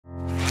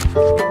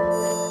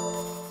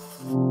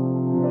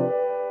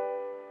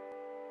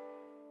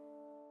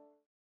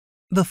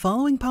The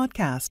following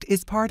podcast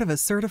is part of a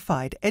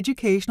certified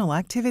educational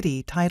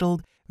activity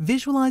titled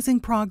Visualizing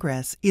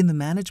Progress in the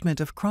Management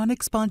of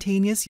Chronic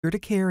Spontaneous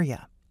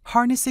Urticaria,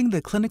 Harnessing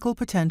the Clinical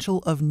Potential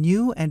of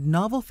New and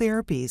Novel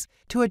Therapies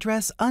to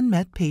Address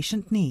Unmet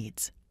Patient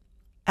Needs.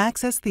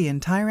 Access the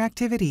entire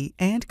activity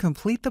and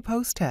complete the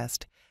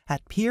post-test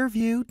at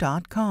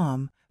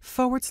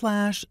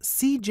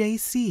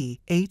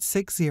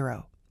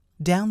peerview.com/CJC860.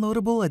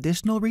 Downloadable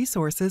additional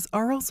resources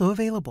are also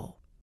available.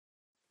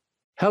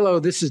 Hello,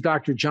 this is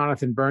Dr.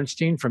 Jonathan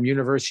Bernstein from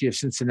University of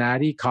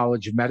Cincinnati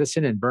College of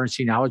Medicine and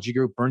Bernstein Allergy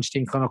Group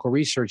Bernstein Clinical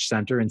Research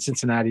Center in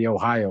Cincinnati,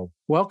 Ohio.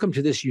 Welcome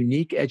to this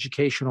unique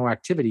educational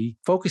activity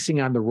focusing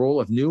on the role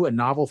of new and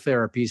novel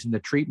therapies in the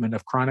treatment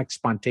of chronic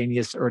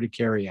spontaneous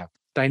urticaria.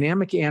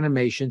 Dynamic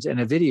animations and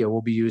a video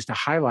will be used to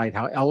highlight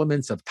how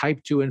elements of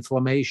type 2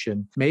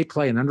 inflammation may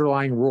play an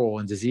underlying role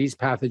in disease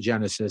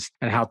pathogenesis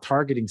and how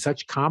targeting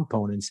such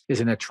components is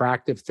an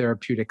attractive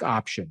therapeutic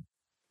option.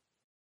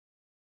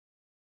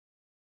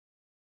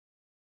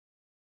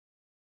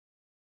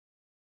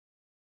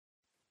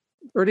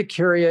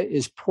 Urticaria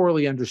is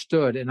poorly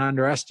understood and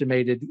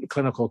underestimated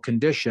clinical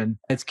condition.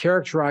 It's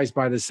characterized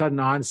by the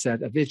sudden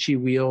onset of itchy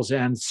wheals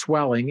and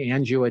swelling,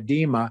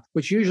 angioedema,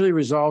 which usually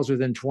resolves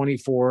within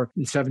 24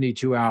 and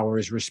 72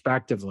 hours,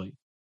 respectively.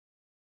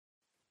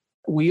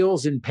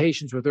 Wheals in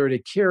patients with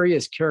urticaria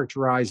is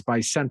characterized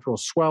by central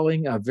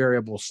swelling of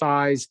variable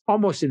size,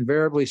 almost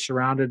invariably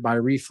surrounded by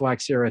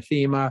reflex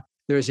erythema.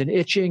 There's an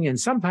itching and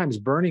sometimes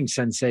burning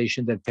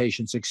sensation that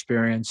patients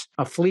experience,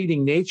 a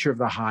fleeting nature of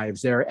the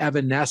hives. They're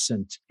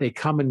evanescent. They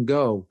come and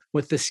go,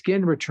 with the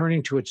skin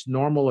returning to its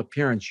normal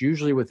appearance,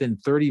 usually within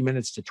 30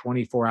 minutes to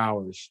 24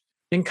 hours.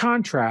 In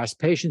contrast,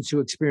 patients who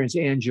experience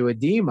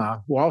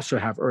angioedema, who also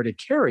have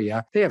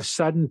urticaria, they have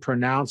sudden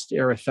pronounced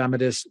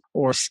erythematous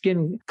or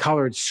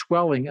skin-colored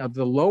swelling of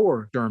the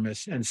lower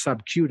dermis and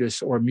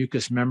subcutis or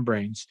mucous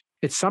membranes.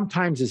 It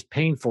sometimes is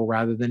painful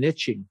rather than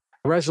itching.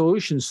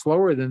 Resolution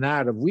slower than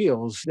that of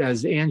wheals,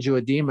 as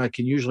angioedema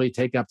can usually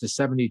take up to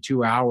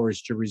 72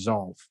 hours to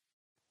resolve.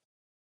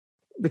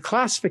 The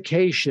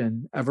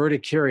classification of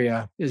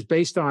urticaria is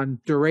based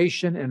on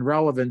duration and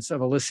relevance of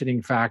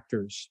eliciting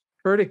factors.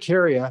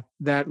 Urticaria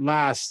that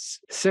lasts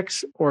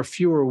 6 or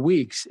fewer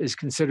weeks is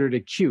considered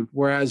acute,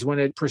 whereas when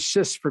it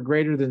persists for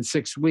greater than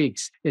 6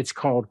 weeks, it's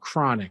called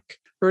chronic.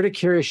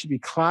 Urticaria should be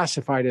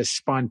classified as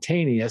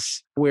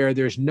spontaneous, where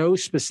there's no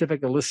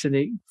specific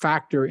eliciting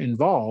factor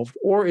involved,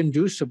 or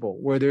inducible,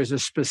 where there's a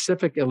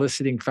specific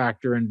eliciting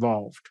factor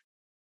involved.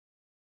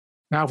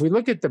 Now, if we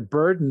look at the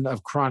burden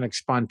of chronic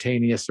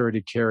spontaneous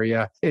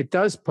urticaria, it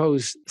does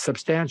pose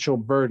substantial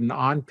burden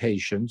on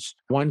patients.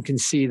 One can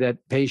see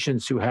that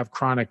patients who have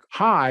chronic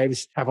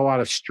hives have a lot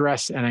of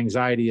stress and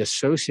anxiety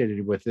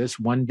associated with this.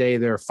 One day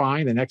they're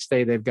fine, the next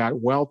day they've got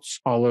welts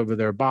all over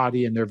their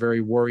body, and they're very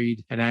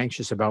worried and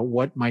anxious about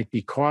what might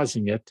be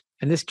causing it.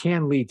 And this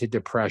can lead to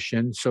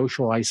depression,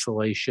 social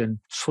isolation,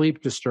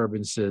 sleep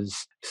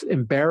disturbances,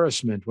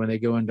 embarrassment when they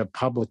go into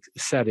public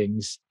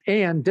settings,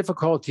 and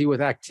difficulty with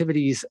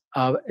activities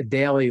of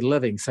daily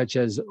living, such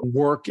as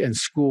work and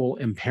school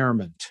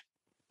impairment.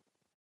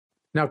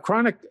 Now,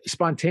 chronic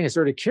spontaneous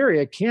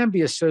urticaria can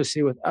be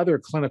associated with other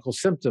clinical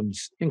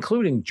symptoms,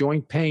 including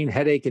joint pain,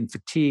 headache and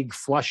fatigue,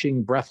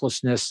 flushing,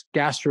 breathlessness,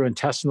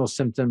 gastrointestinal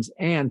symptoms,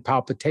 and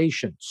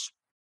palpitations.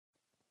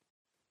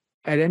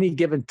 At any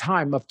given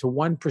time, up to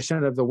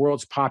 1% of the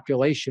world's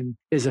population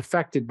is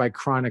affected by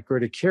chronic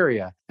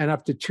urticaria, and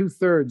up to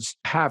 2/3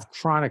 have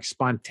chronic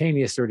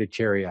spontaneous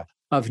urticaria.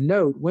 Of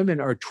note, women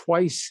are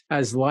twice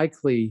as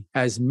likely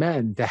as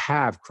men to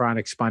have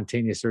chronic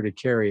spontaneous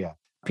urticaria.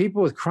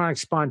 People with chronic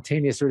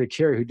spontaneous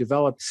urticaria who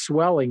develop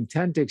swelling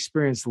tend to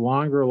experience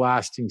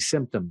longer-lasting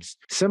symptoms.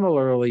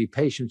 Similarly,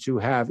 patients who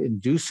have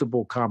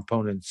inducible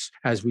components,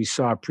 as we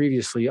saw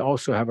previously,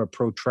 also have a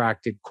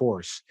protracted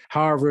course.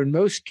 However, in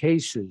most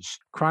cases,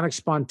 chronic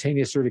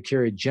spontaneous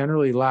urticaria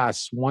generally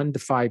lasts 1 to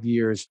 5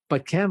 years,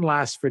 but can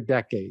last for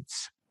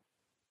decades.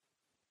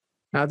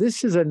 Now,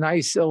 this is a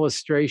nice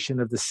illustration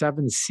of the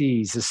 7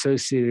 C's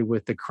associated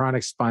with the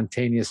chronic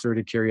spontaneous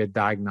urticaria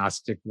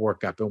diagnostic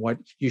workup and what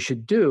you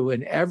should do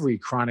in every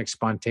chronic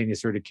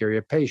spontaneous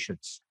urticaria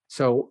patients.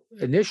 So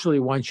initially,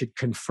 one should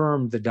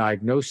confirm the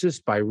diagnosis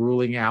by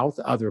ruling out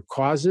other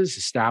causes,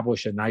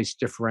 establish a nice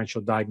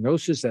differential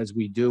diagnosis as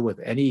we do with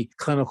any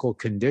clinical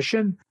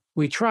condition.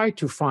 We try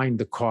to find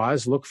the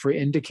cause, look for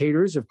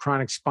indicators of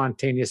chronic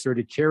spontaneous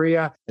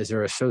urticaria. Is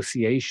there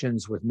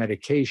associations with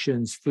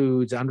medications,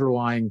 foods,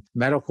 underlying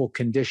medical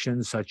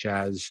conditions such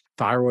as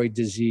thyroid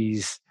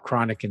disease,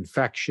 chronic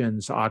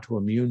infections,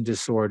 autoimmune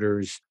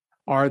disorders?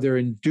 Are there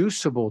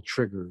inducible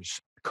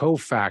triggers,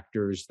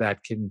 cofactors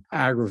that can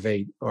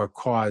aggravate or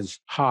cause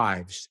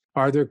hives?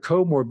 Are there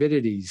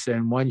comorbidities?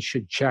 And one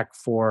should check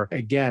for,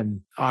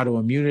 again,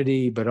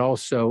 autoimmunity, but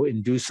also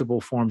inducible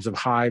forms of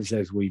hives,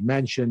 as we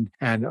mentioned.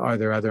 And are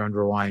there other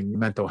underlying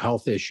mental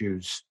health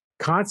issues?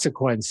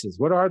 Consequences.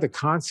 What are the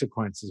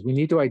consequences? We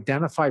need to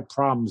identify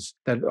problems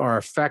that are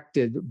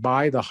affected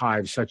by the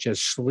hives, such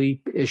as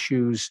sleep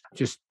issues,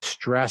 just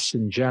stress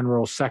in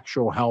general,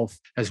 sexual health,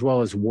 as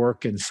well as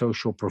work and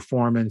social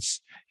performance.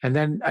 And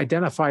then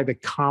identify the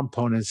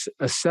components,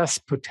 assess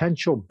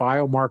potential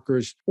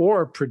biomarkers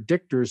or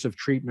predictors of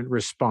treatment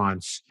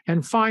response.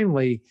 And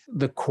finally,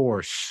 the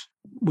course.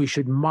 We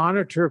should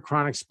monitor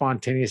chronic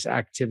spontaneous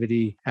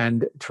activity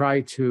and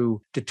try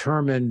to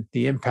determine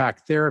the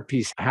impact therapy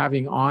is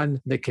having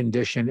on the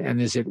condition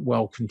and is it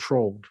well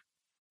controlled.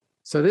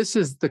 So this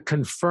is the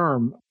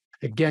confirm.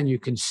 Again, you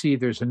can see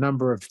there's a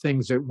number of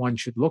things that one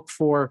should look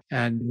for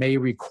and may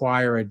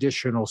require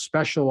additional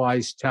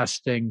specialized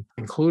testing,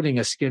 including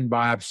a skin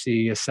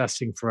biopsy,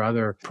 assessing for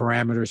other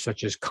parameters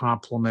such as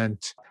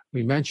complement.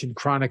 We mentioned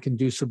chronic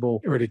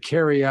inducible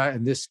urticaria,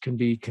 and this can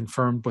be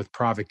confirmed with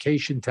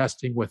provocation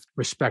testing with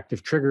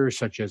respective triggers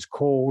such as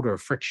cold or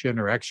friction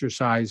or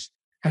exercise.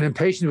 And in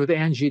patients with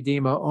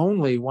angioedema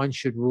only, one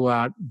should rule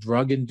out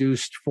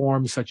drug-induced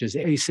forms such as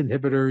ACE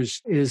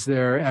inhibitors. Is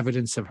there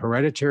evidence of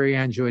hereditary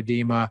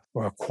angioedema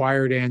or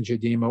acquired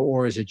angioedema,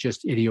 or is it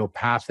just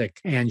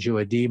idiopathic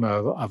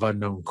angioedema of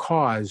unknown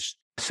cause?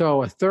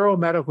 So a thorough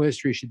medical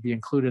history should be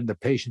included in the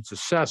patient's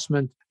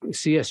assessment.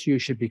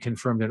 CSU should be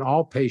confirmed in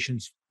all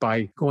patients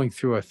by going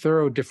through a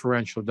thorough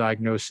differential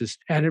diagnosis.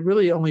 And it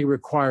really only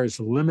requires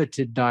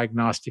limited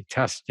diagnostic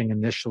testing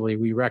initially.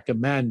 We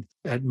recommend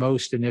at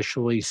most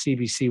initially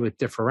CBC with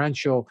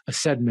differential, a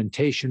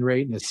sedimentation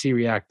rate, and a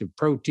C-reactive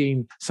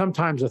protein,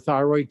 sometimes a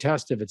thyroid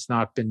test if it's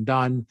not been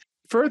done.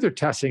 Further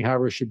testing,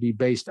 however, should be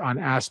based on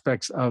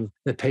aspects of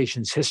the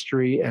patient's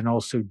history and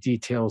also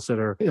details that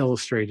are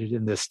illustrated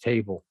in this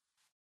table.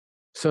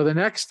 So the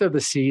next of the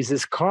C's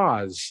is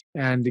cause.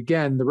 And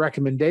again, the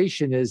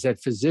recommendation is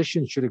that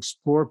physicians should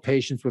explore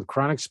patients with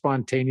chronic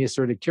spontaneous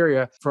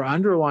urticaria for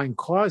underlying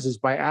causes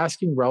by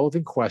asking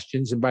relevant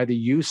questions and by the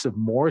use of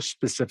more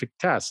specific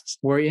tests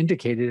where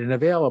indicated and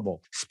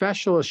available.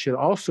 Specialists should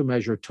also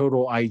measure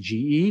total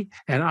IgE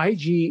and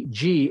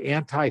IgG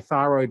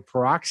antithyroid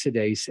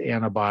peroxidase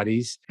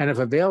antibodies, and if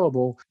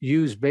available,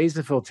 use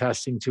basophil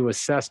testing to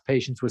assess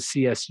patients with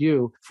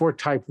CSU for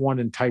type 1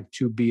 and type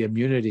 2B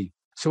immunity.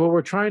 So what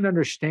we're trying to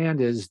understand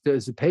is,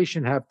 does the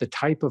patient have the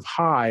type of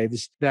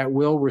hives that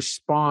will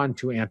respond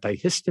to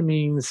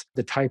antihistamines,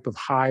 the type of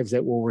hives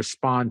that will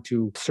respond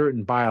to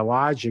certain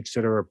biologics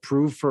that are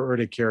approved for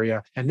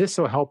urticaria, and this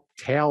will help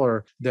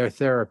tailor their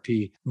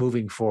therapy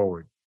moving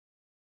forward.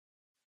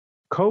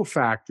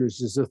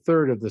 Cofactors is the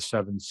third of the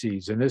 7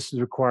 C's, and this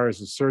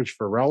requires a search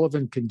for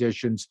relevant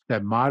conditions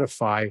that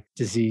modify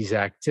disease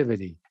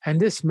activity. And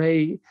this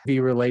may be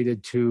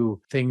related to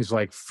things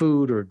like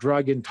food or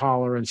drug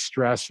intolerance,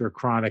 stress, or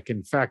chronic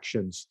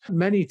infections.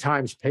 Many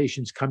times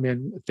patients come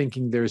in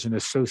thinking there's an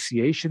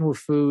association with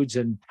foods,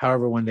 and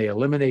however, when they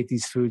eliminate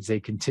these foods, they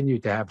continue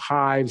to have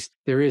hives.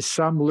 There is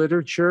some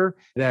literature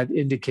that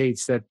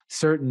indicates that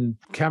certain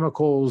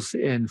chemicals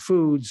in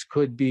foods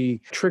could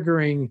be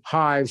triggering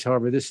hives.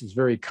 However, this is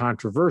very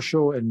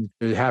controversial, and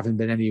there haven't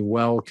been any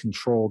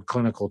well-controlled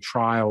clinical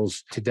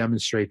trials to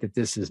demonstrate that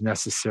this is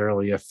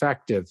necessarily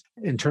effective.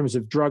 In terms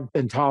of drug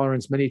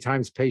intolerance, many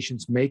times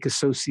patients make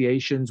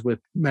associations with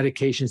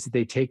medications that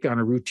they take on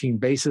a routine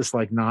basis,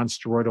 like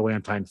non-steroidal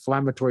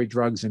anti-inflammatory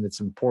drugs, and it's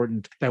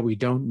important that we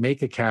don't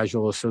make a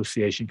casual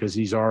association because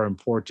these are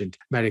important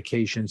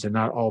medications, and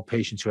not all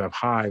patients who have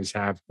hives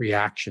have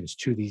reactions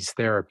to these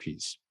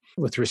therapies.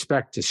 With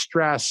respect to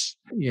stress,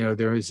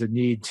 there is a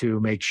need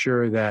to make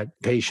sure that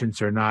patients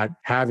are not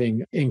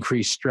having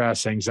increased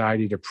stress,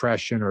 anxiety,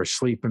 depression, or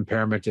sleep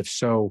impairment. If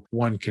so,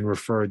 one can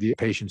refer the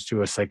patients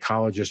to a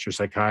psychologist or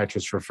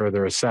psychiatrist for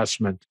further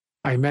assessment.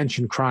 I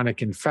mentioned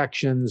chronic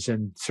infections,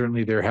 and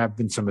certainly there have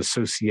been some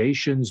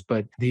associations,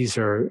 but these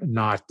are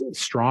not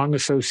strong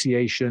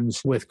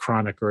associations with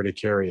chronic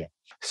urticaria.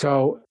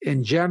 So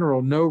in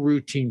general, no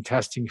routine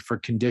testing for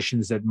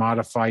conditions that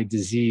modify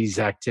disease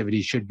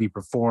activity should be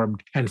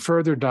performed, and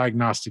further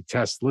diagnostic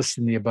tests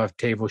listed in the above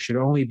table should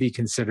only be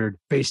considered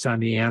based on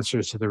the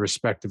answers to the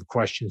respective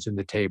questions in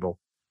the table.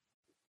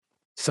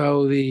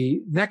 So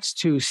the next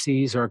 2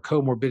 C's are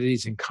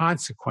comorbidities and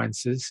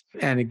consequences.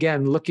 And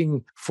again,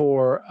 looking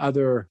for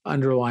other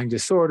underlying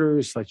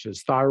disorders such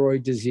as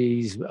thyroid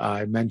disease,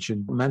 I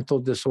mentioned mental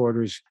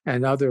disorders,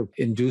 and other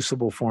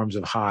inducible forms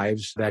of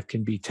hives that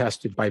can be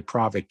tested by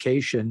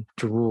provocation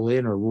to rule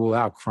in or rule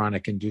out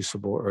chronic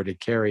inducible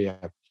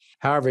urticaria.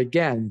 However,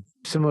 again,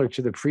 similar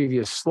to the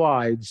previous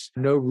slides,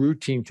 no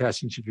routine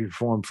testing should be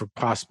performed for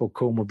possible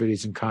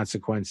comorbidities and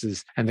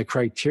consequences, and the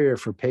criteria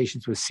for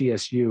patients with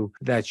CSU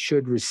that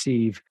should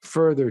receive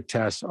further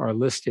tests are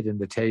listed in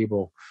the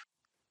table.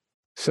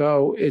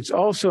 So it's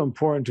also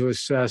important to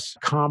assess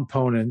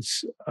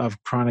components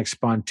of chronic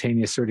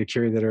spontaneous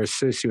urticaria that are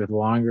associated with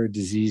longer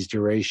disease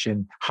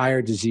duration,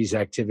 higher disease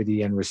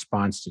activity, and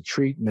response to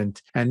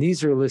treatment. And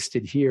these are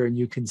listed here. And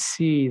you can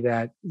see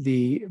that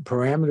the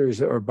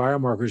parameters or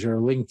biomarkers that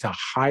are linked to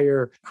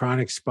higher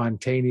chronic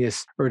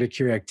spontaneous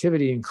urticaria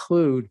activity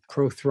include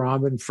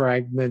prothrombin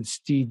fragments,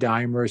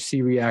 D-dimer,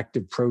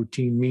 C-reactive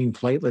protein, mean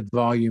platelet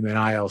volume, and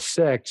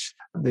IL-6.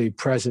 The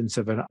presence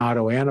of an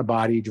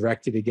autoantibody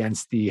directed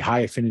against the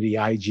high affinity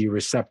Ig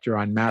receptor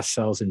on mast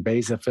cells and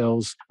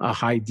basophils, a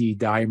high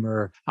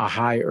D-dimer, a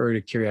high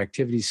urticaria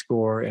activity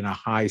score, and a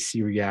high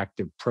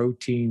C-reactive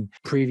protein,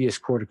 previous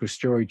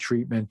corticosteroid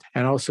treatment,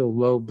 and also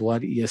low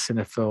blood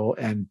eosinophil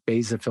and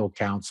basophil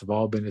counts have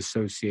all been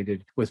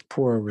associated with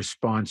poor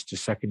response to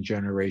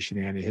second-generation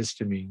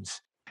antihistamines.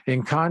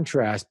 In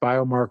contrast,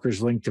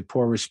 biomarkers linked to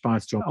poor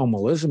response to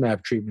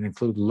omalizumab treatment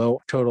include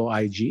low total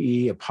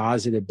IgE, a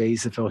positive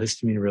basophil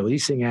histamine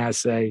releasing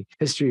assay,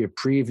 history of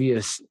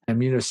previous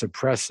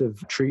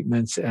immunosuppressive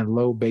treatments, and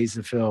low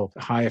basophil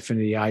high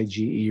affinity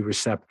IgE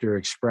receptor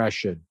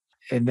expression.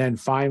 And then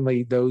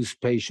finally, those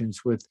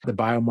patients with the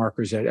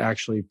biomarkers that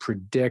actually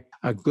predict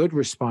a good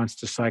response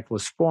to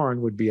cyclosporin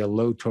would be a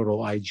low total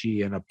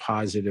IgE and a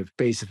positive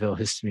basophil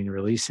histamine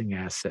releasing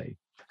assay.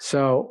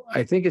 So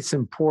I think it's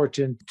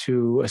important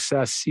to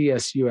assess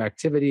CSU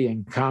activity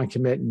and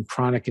concomitant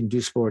chronic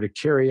inducible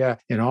urticaria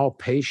in all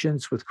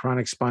patients with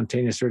chronic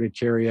spontaneous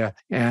urticaria,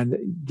 and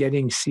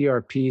getting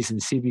CRPs and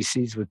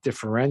CBCs with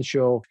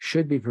differential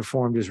should be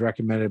performed as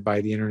recommended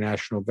by the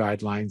international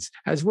guidelines,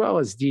 as well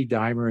as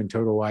D-dimer and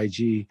total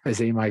Ig, as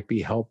they might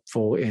be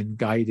helpful in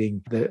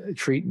guiding the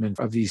treatment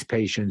of these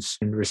patients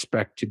in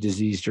respect to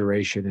disease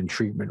duration and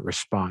treatment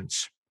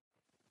response.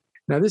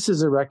 Now, this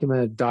is a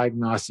recommended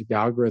diagnostic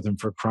algorithm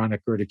for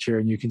chronic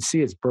urticaria, and you can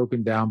see it's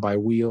broken down by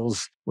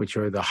wheals, which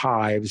are the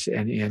hives,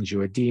 and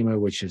angioedema,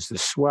 which is the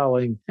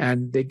swelling.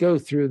 And they go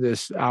through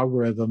this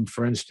algorithm.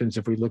 For instance,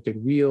 if we look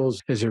at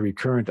wheals, is there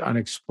recurrent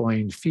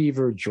unexplained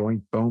fever,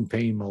 joint bone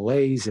pain,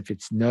 malaise? If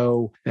it's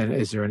no, then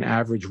is there an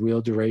average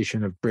wheal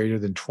duration of greater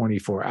than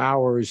 24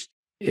 hours?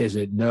 Is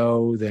it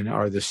no, then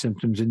are the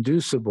symptoms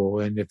inducible?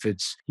 And if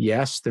it's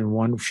yes, then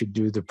one should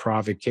do the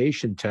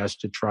provocation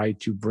test to try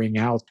to bring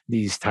out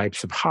these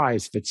types of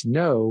hives. If it's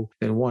no,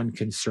 then one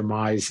can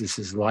surmise this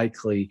is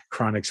likely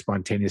chronic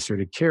spontaneous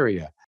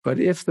urticaria. But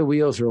if the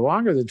wheals are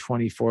longer than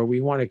 24,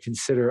 we want to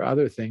consider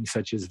other things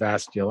such as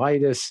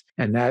vasculitis,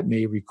 and that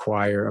may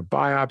require a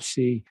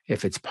biopsy.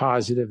 If it's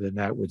positive, then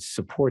that would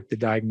support the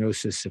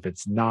diagnosis. If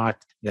it's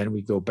not, then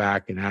we go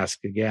back and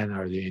ask again,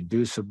 are they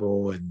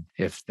inducible? And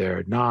if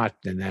they're not,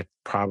 then that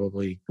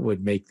probably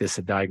would make this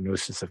a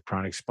diagnosis of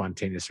chronic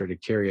spontaneous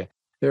urticaria.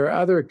 There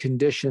are other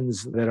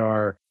conditions that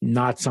are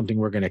not something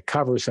we're going to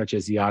cover, such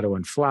as the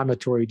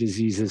autoinflammatory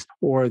diseases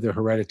or the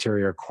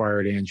hereditary or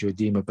acquired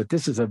angioedema. But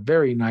this is a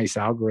very nice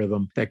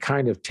algorithm that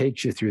kind of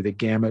takes you through the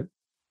gamut.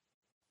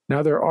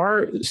 Now, there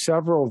are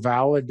several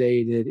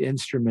validated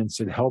instruments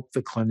that help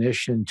the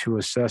clinician to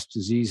assess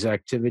disease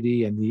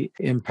activity and the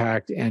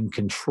impact and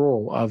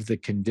control of the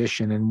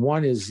condition. And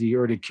one is the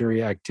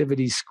Urticaria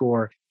Activity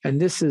Score. And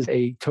this is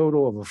a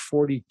total of a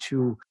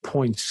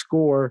 42-point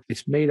score.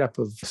 It's made up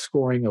of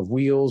scoring of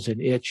wheals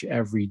and itch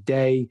every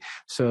day.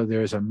 So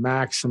there's a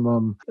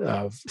maximum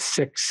of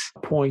 6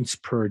 points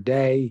per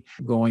day,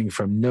 going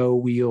from no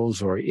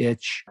wheals or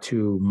itch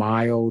to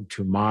mild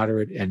to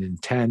moderate and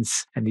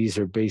intense. And these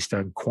are based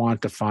on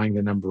quantifying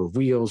the number of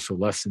wheals. So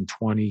less than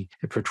 20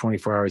 per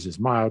 24 hours is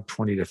mild,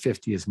 20 to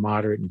 50 is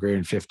moderate, and greater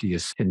than 50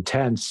 is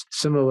intense.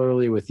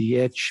 Similarly, with the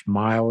itch,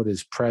 mild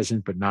is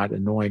present but not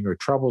annoying or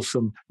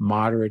troublesome.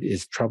 Moderate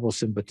is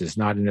troublesome but does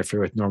not interfere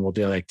with normal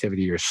daily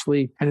activity or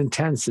sleep. And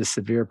intense is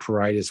severe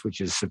pruritus, which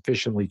is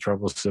sufficiently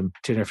troublesome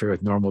to interfere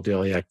with normal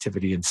daily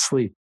activity and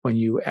sleep. When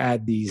you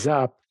add these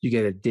up, you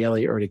get a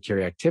daily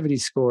urticaria activity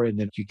score, and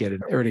then you get an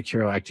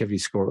urticarial activity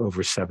score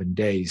over 7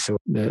 days. So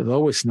the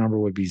lowest number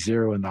would be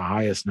 0, and the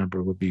highest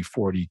number would be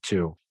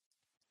 42.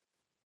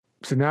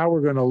 So now we're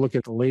going to look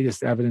at the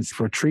latest evidence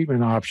for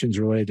treatment options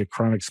related to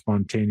chronic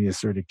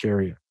spontaneous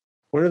urticaria.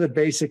 What are the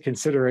basic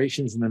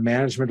considerations in the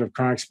management of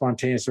chronic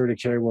spontaneous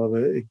urticaria? Well,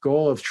 the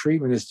goal of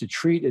treatment is to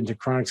treat until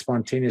chronic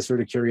spontaneous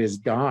urticaria is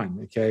gone,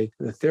 okay?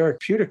 The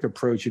therapeutic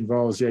approach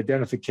involves the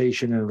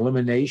identification and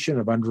elimination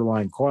of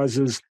underlying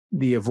causes,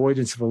 the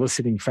avoidance of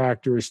eliciting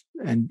factors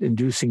and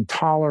inducing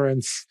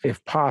tolerance,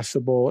 if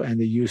possible, and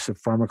the use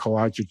of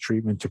pharmacologic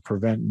treatment to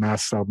prevent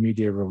mast cell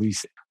mediator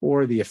release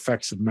or the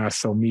effects of mast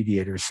cell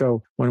mediators.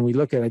 So when we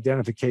look at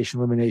identification,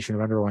 elimination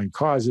of underlying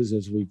causes,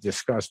 as we've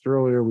discussed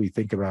earlier, we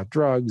think about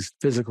drugs,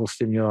 physical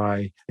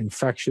stimuli,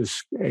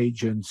 infectious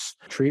agents,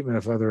 treatment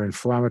of other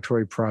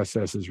inflammatory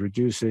processes,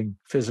 reducing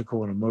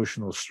physical and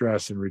emotional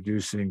stress, and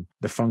reducing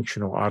the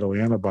functional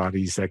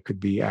autoantibodies that could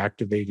be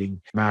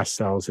activating mast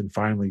cells, and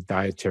finally,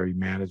 dietary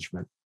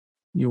management.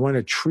 You want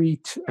to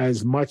treat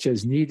as much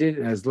as needed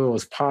and as little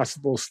as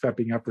possible.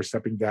 Stepping up or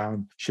stepping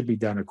down should be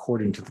done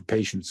according to the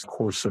patient's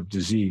course of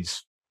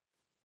disease.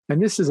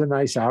 And this is a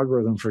nice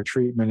algorithm for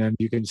treatment. And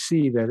you can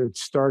see that it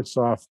starts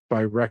off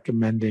by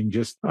recommending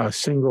just a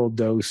single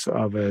dose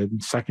of a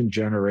second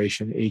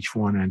generation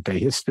H1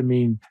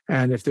 antihistamine.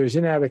 And if there's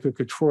inadequate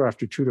control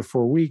after 2 to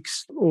 4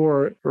 weeks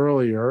or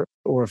earlier,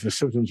 or if the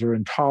symptoms are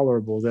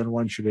intolerable, then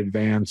one should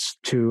advance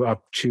to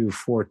up to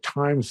 4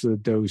 times the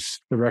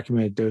dose, the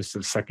recommended dose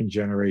of second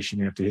generation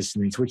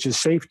antihistamines, which is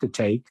safe to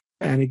take.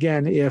 And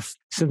again, if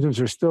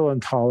symptoms are still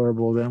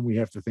intolerable, then we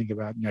have to think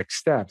about next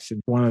steps. And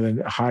one of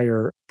the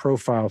higher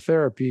profile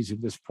therapies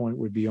at this point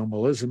would be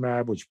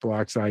omalizumab, which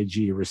blocks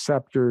IgE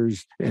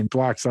receptors and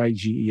blocks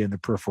IgE in the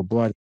peripheral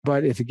blood.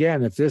 But if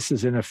this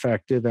is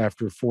ineffective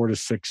after 4 to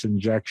 6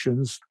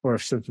 injections, or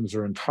if symptoms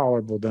are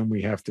intolerable, then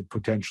we have to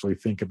potentially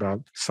think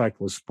about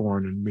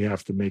cyclosporin, and we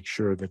have to make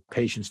sure that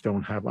patients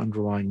don't have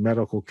underlying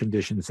medical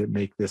conditions that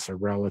make this a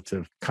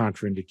relative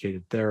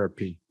contraindicated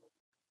therapy.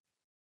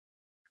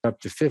 Up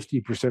to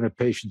 50% of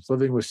patients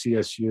living with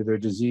CSU, their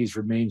disease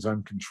remains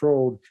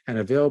uncontrolled and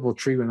available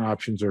treatment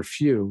options are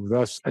few.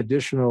 Thus,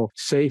 additional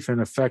safe and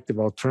effective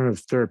alternative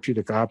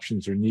therapeutic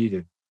options are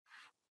needed.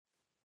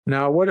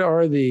 Now, what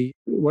are the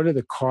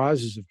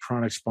causes of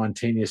chronic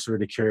spontaneous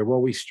urticaria? Well,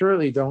 we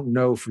certainly don't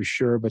know for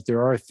sure, but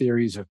there are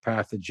theories of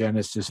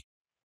pathogenesis.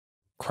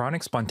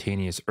 Chronic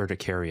spontaneous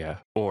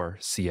urticaria, or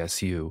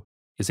CSU,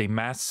 is a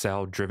mast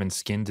cell-driven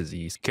skin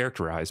disease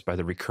characterized by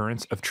the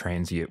recurrence of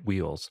transient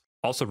wheals,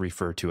 also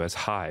referred to as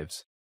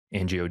hives,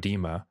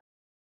 angioedema,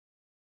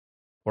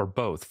 or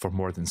both for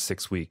more than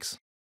 6 weeks.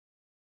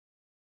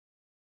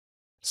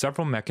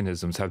 Several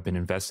mechanisms have been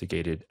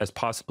investigated as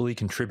possibly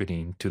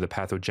contributing to the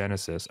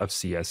pathogenesis of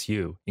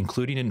CSU,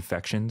 including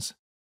infections,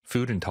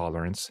 food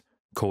intolerance,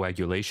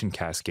 coagulation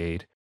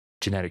cascade,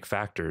 genetic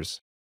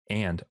factors,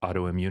 and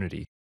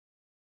autoimmunity.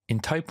 In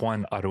type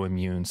 1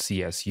 autoimmune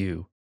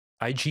CSU,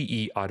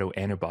 IgE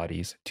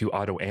autoantibodies to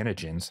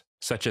autoantigens,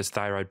 such as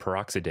thyroid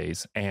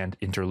peroxidase and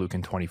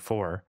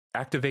interleukin-24,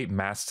 activate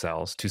mast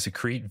cells to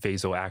secrete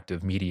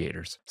vasoactive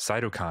mediators,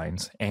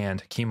 cytokines,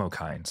 and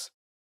chemokines.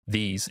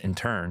 These, in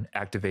turn,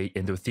 activate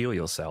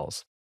endothelial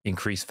cells,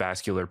 increase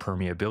vascular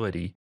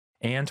permeability,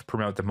 and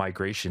promote the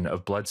migration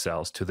of blood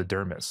cells to the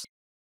dermis.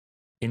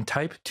 In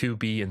type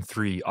 2b and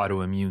 3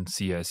 autoimmune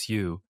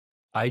CSU,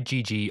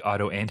 IgG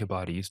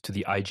autoantibodies to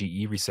the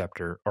IgE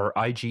receptor, or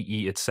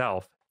IgE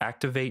itself,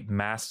 activate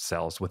mast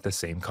cells with the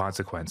same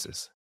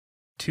consequences.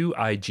 2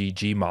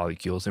 IgG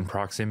molecules in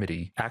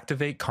proximity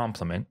activate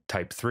complement,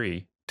 type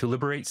 3, to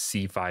liberate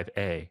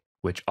C5a,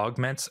 which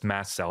augments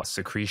mast cell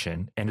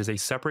secretion and is a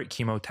separate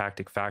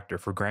chemotactic factor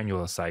for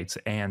granulocytes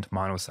and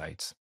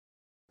monocytes.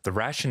 The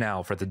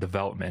rationale for the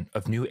development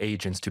of new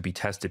agents to be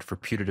tested for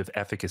putative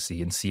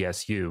efficacy in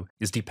CSU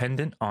is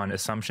dependent on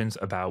assumptions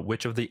about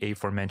which of the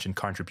aforementioned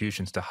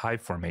contributions to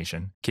hive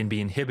formation can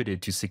be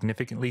inhibited to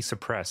significantly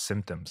suppress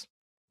symptoms.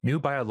 New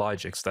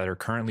biologics that are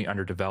currently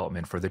under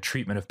development for the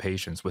treatment of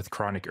patients with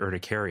chronic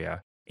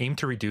urticaria aim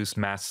to reduce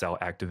mast cell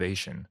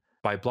activation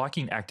by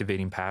blocking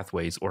activating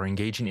pathways or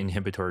engaging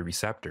inhibitory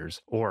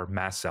receptors, or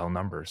mast cell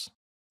numbers.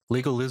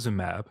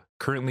 Ligelizumab,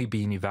 currently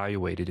being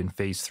evaluated in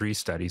phase 3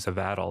 studies of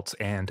adults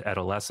and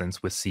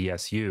adolescents with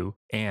CSU,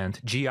 and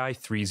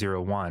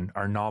GI-301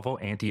 are novel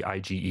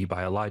anti-IgE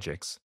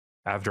biologics.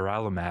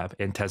 Avduralimab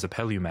and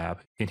tezepelumab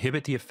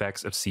inhibit the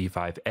effects of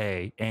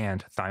C5a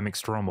and thymic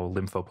stromal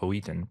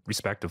lymphopoietin,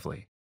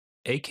 respectively.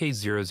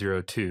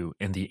 AK002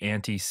 and the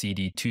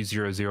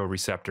anti-CD200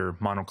 receptor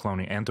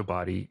monoclonal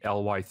antibody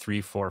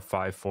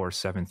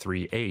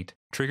LY3454738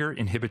 trigger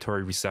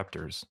inhibitory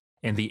receptors,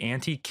 and the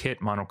anti-KIT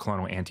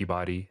monoclonal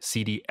antibody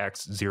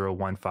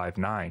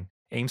CDX0159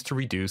 aims to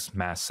reduce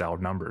mast cell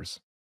numbers.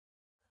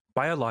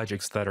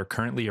 Biologics that are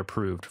currently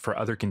approved for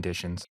other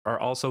conditions are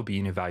also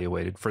being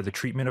evaluated for the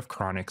treatment of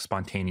chronic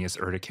spontaneous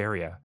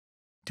urticaria.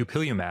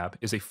 Dupilumab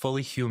is a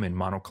fully human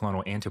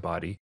monoclonal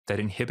antibody that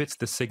inhibits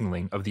the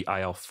signaling of the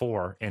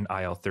IL-4 and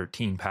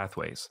IL-13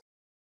 pathways.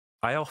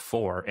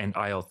 IL-4 and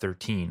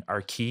IL-13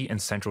 are key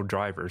and central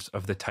drivers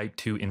of the type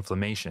 2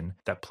 inflammation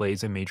that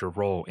plays a major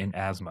role in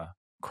asthma,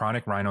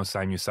 chronic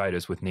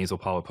rhinosinusitis with nasal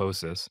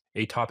polyposis,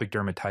 atopic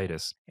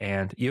dermatitis,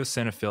 and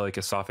eosinophilic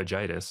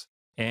esophagitis,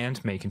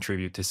 and may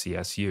contribute to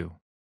CSU.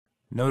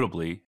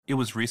 Notably, it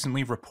was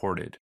recently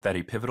reported that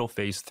a pivotal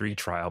phase 3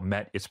 trial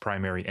met its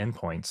primary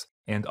endpoints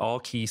and all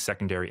key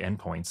secondary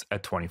endpoints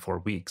at 24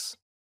 weeks,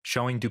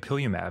 showing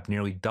dupilumab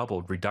nearly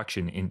doubled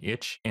reduction in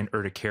itch and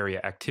urticaria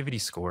activity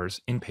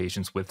scores in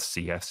patients with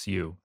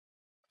CSU.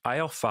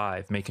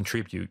 IL-5 may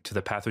contribute to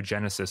the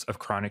pathogenesis of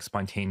chronic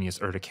spontaneous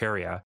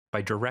urticaria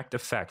by direct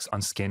effects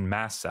on skin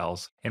mast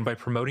cells and by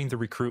promoting the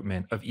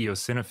recruitment of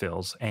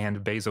eosinophils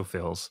and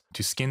basophils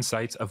to skin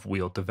sites of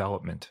wheal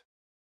development.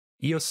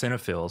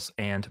 Eosinophils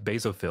and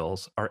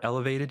basophils are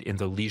elevated in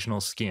the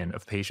lesional skin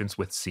of patients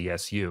with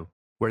CSU,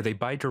 where they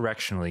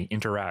bidirectionally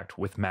interact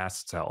with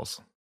mast cells.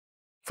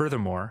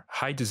 Furthermore,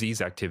 high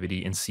disease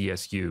activity in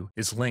CSU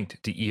is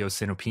linked to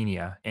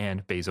eosinopenia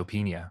and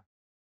basopenia.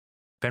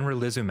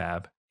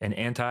 Benralizumab, an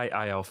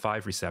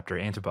anti-IL-5 receptor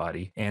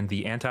antibody, and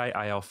the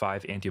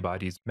anti-IL-5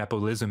 antibodies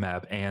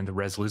mepolizumab and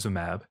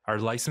reslizumab are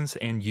licensed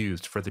and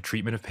used for the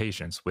treatment of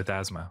patients with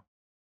asthma.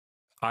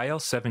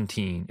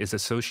 IL-17 is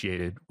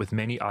associated with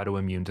many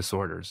autoimmune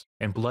disorders,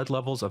 and blood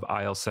levels of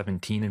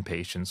IL-17 in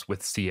patients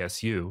with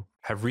CSU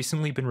have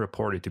recently been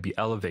reported to be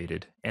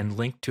elevated and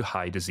linked to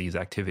high disease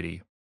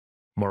activity.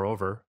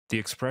 Moreover, the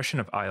expression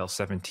of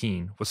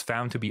IL-17 was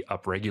found to be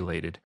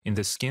upregulated in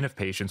the skin of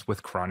patients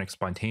with chronic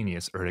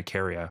spontaneous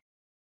urticaria.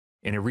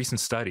 In a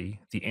recent study,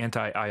 the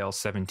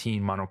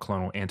anti-IL-17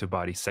 monoclonal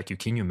antibody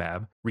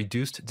secukinumab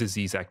reduced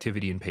disease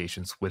activity in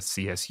patients with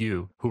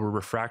CSU who were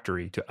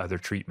refractory to other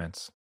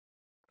treatments.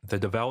 The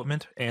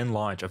development and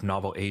launch of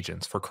novel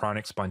agents for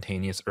chronic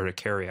spontaneous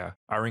urticaria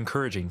are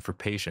encouraging for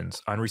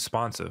patients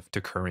unresponsive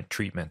to current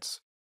treatments.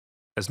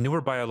 As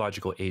newer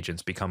biological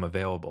agents become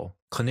available,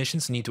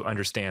 clinicians need to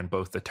understand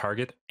both the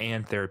target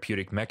and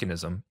therapeutic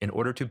mechanism in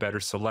order to better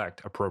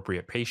select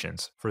appropriate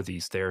patients for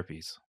these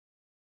therapies.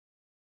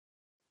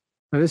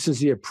 Now, this is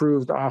the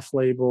approved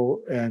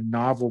off-label and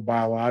novel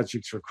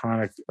biologics for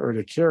chronic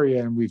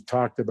urticaria, and we've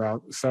talked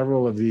about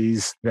several of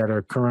these that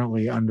are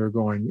currently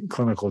undergoing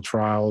clinical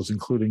trials,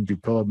 including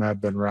dupilumab,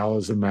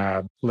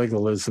 benralizumab,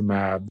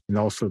 ligelizumab, and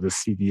also the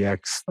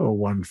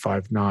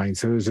CDX-0159.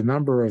 So there's a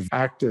number of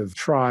active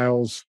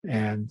trials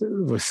and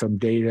with some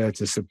data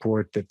to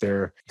support that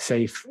they're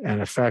safe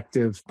and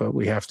effective, but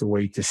we have to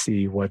wait to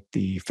see what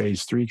the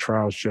phase 3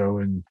 trials show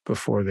and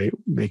before they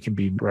can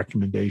be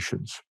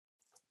recommendations.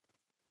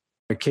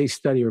 A case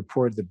study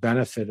reported the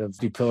benefit of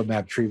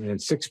dupilumab treatment in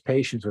 6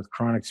 patients with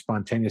chronic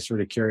spontaneous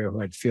urticaria who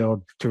had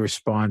failed to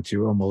respond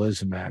to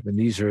omalizumab. And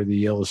these are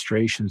the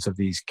illustrations of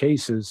these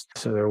cases.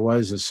 So there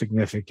was a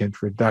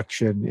significant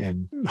reduction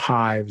in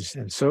hives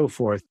and so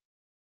forth.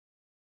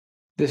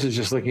 This is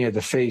just looking at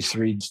the phase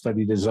 3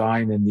 study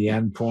design and the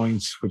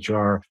endpoints, which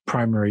are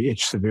primary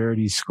itch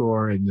severity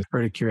score, and the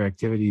urticaria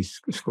activity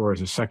score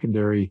is a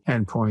secondary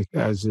endpoint,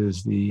 as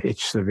is the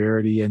itch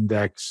severity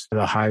index,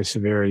 the hive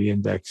severity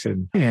index,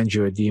 and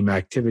angioedema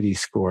activity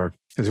score,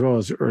 as well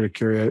as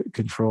urticaria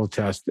control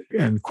test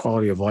and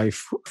quality of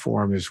life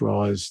form, as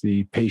well as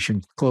the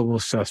patient global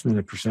assessment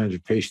and percentage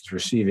of patients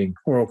receiving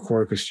oral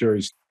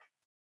corticosteroids.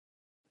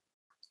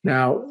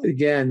 Now,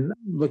 again,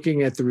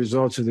 looking at the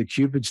results of the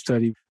CUPID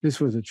study, this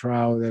was a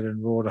trial that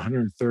enrolled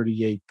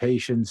 138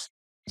 patients.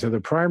 So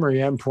the primary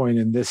endpoint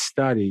in this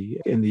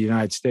study in the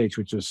United States,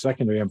 which was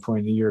secondary endpoint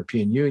in the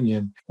European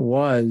Union,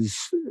 was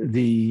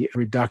the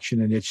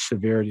reduction in itch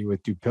severity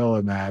with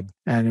dupilumab.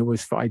 And it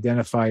was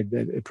identified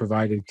that it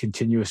provided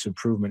continuous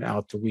improvement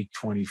out to week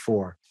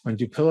 24. When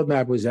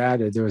dupilumab was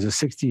added, there was a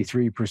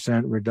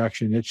 63%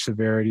 reduction in itch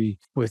severity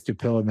with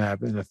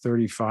dupilumab and a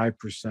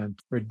 35%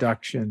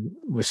 reduction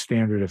with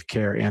standard of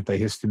care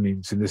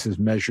antihistamines. And this is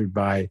measured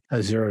by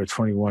a 0 to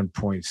 21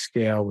 point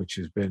scale, which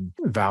has been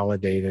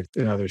validated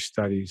in other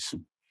studies.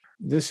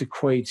 This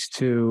equates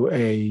to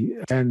a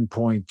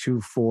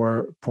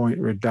 10.24 point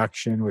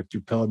reduction with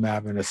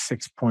dupilumab and a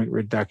 6-point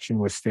reduction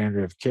with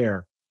standard of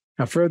care.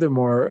 Now,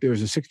 furthermore, there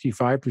was a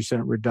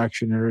 65%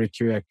 reduction in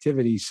urticaria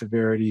activity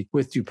severity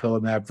with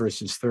dupilumab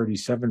versus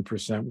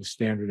 37% with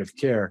standard of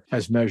care,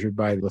 as measured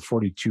by the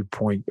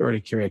 42-point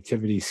urticaria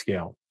activity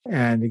scale.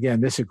 And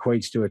again, this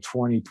equates to a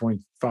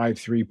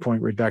 20.53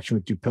 point reduction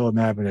with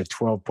dupilumab and a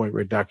 12-point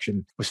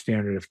reduction with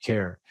standard of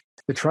care.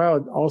 The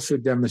trial also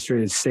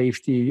demonstrated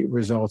safety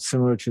results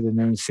similar to the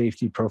known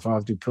safety profile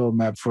of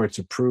dupilumab for its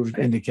approved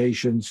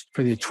indications.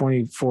 For the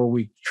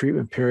 24-week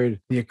treatment period,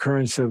 the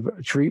occurrence of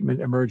treatment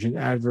emergent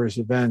adverse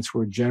events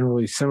were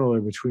generally similar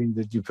between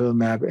the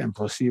dupilumab and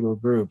placebo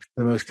group.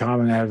 The most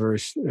common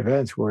adverse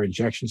events were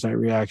injection site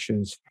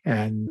reactions,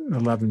 and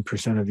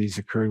 11% of these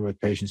occurred with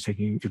patients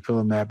taking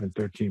dupilumab and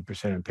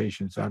 13% in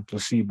patients on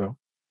placebo.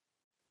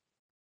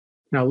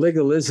 Now,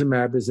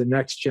 ligelizumab is the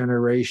next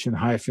generation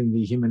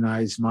high-affinity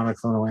humanized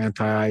monoclonal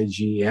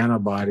anti-Ig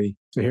antibody.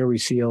 So here we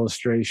see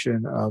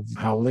illustration of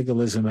how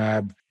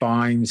ligelizumab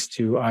binds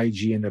to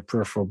Ig in the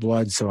peripheral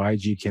blood. So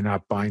Ig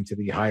cannot bind to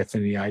the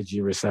high-affinity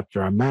Ig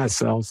receptor on mast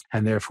cells,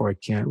 and therefore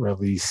it can't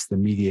release the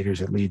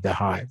mediators that lead to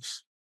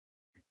hives.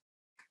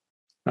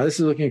 Now, this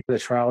is looking at the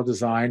trial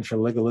design for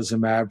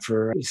ligelizumab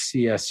for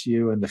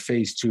CSU and the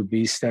phase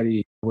 2b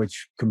study,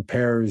 which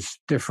compares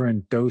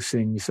different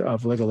dosings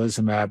of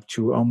ligelizumab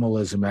to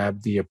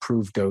omalizumab, the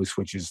approved dose,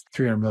 which is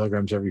 300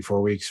 milligrams every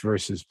 4 weeks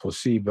versus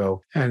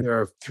placebo. And there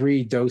are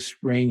 3 dose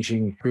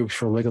ranging groups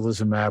for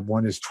ligelizumab.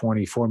 One is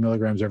 24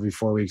 milligrams every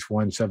 4 weeks,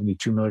 one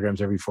 72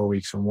 milligrams every 4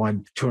 weeks, and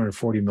one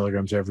 240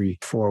 milligrams every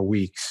 4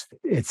 weeks.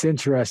 It's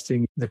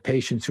interesting, the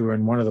patients who are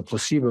in one of the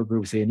placebo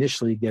groups, they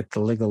initially get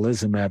the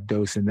ligelizumab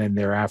dose and then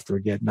thereafter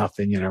get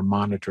nothing and are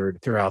monitored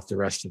throughout the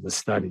rest of the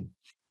study.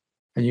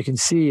 And you can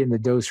see in the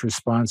dose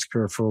response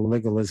curve for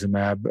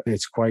ligelizumab,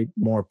 it's quite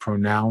more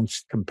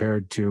pronounced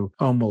compared to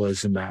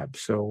omalizumab.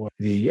 So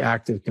the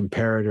active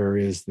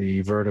comparator is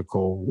the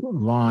vertical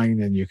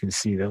line, and you can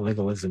see that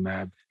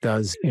ligelizumab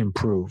does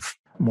improve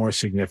more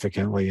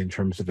significantly in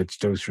terms of its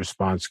dose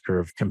response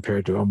curve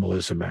compared to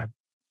omalizumab.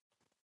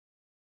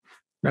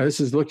 Now,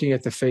 this is looking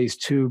at the phase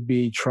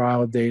 2b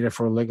trial data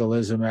for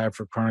ligelizumab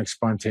for chronic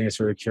spontaneous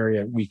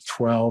urticaria at week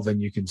 12.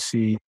 And you can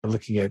see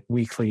looking at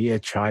weekly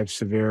itch, hive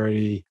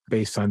severity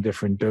based on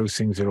different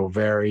dosings, it'll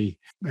vary.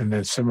 And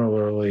then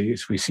similarly,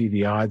 as we see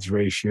the odds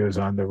ratios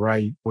on the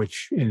right,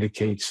 which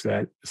indicates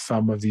that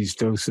some of these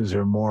doses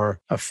are more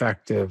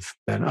effective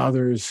than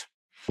others.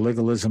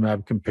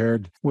 Ligelizumab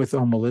compared with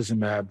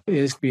omalizumab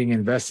is being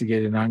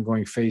investigated in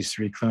ongoing phase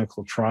 3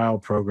 clinical trial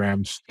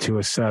programs to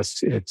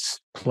assess its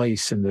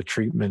place in the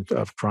treatment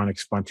of chronic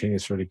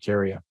spontaneous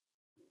urticaria.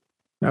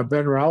 Now,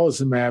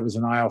 benralizumab is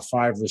an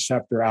IL-5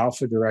 receptor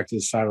alpha-directed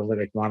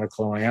cytolytic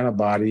monoclonal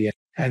antibody.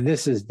 And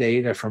this is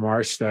data from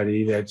our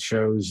study that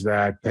shows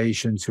that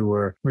patients who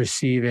were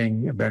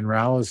receiving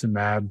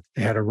benralizumab,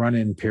 they had a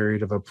run-in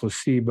period of a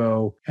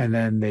placebo, and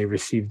then they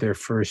received their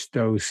first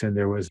dose, and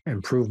there was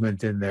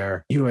improvement in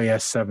their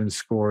UAS7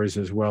 scores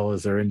as well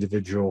as their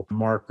individual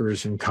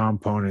markers and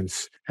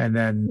components. And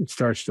then it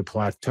starts to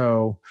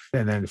plateau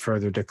and then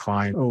further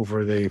decline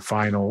over the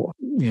final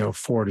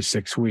 4 to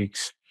 6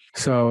 weeks.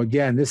 So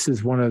again, this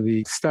is one of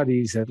the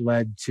studies that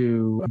led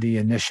to the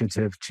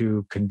initiative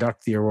to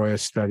conduct the AROYA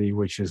study,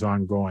 which is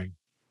ongoing.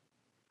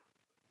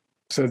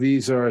 So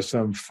these are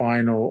some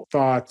final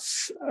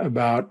thoughts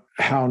about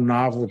how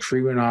novel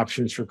treatment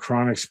options for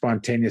chronic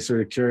spontaneous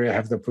urticaria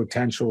have the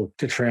potential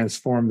to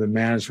transform the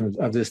management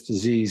of this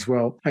disease.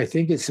 Well, I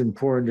think it's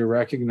important to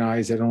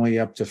recognize that only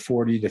up to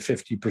 40 to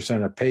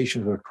 50% of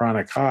patients with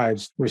chronic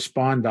hives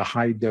respond to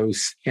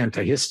high-dose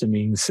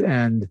antihistamines.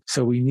 And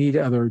so we need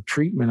other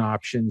treatment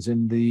options.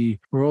 And the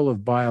role of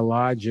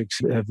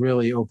biologics have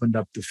really opened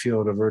up the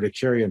field of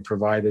urticaria and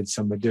provided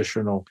some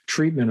additional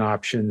treatment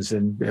options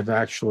and have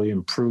actually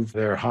improved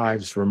their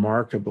hives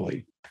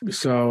remarkably.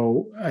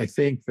 So I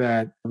think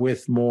that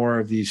with more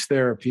of these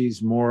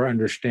therapies, more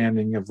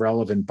understanding of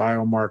relevant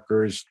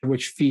biomarkers,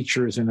 which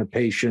features in a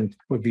patient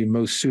would be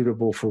most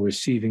suitable for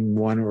receiving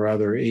one or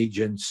other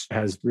agents,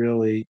 has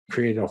really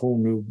created a whole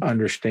new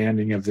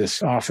understanding of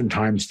this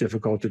oftentimes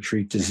difficult to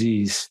treat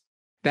disease.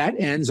 That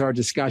ends our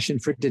discussion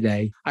for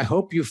today. I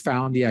hope you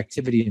found the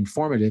activity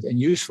informative and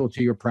useful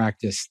to your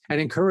practice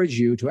and encourage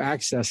you to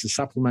access the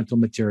supplemental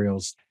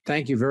materials.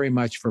 Thank you very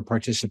much for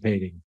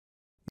participating.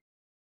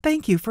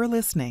 Thank you for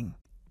listening.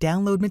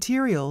 Download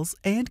materials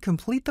and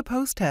complete the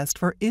post-test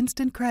for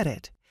instant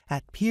credit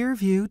at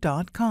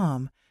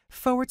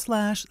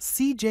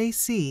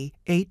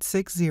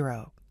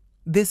peerview.com/CJC860.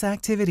 This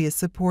activity is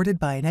supported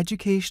by an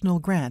educational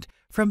grant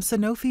from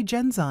Sanofi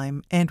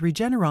Genzyme and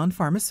Regeneron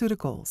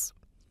Pharmaceuticals.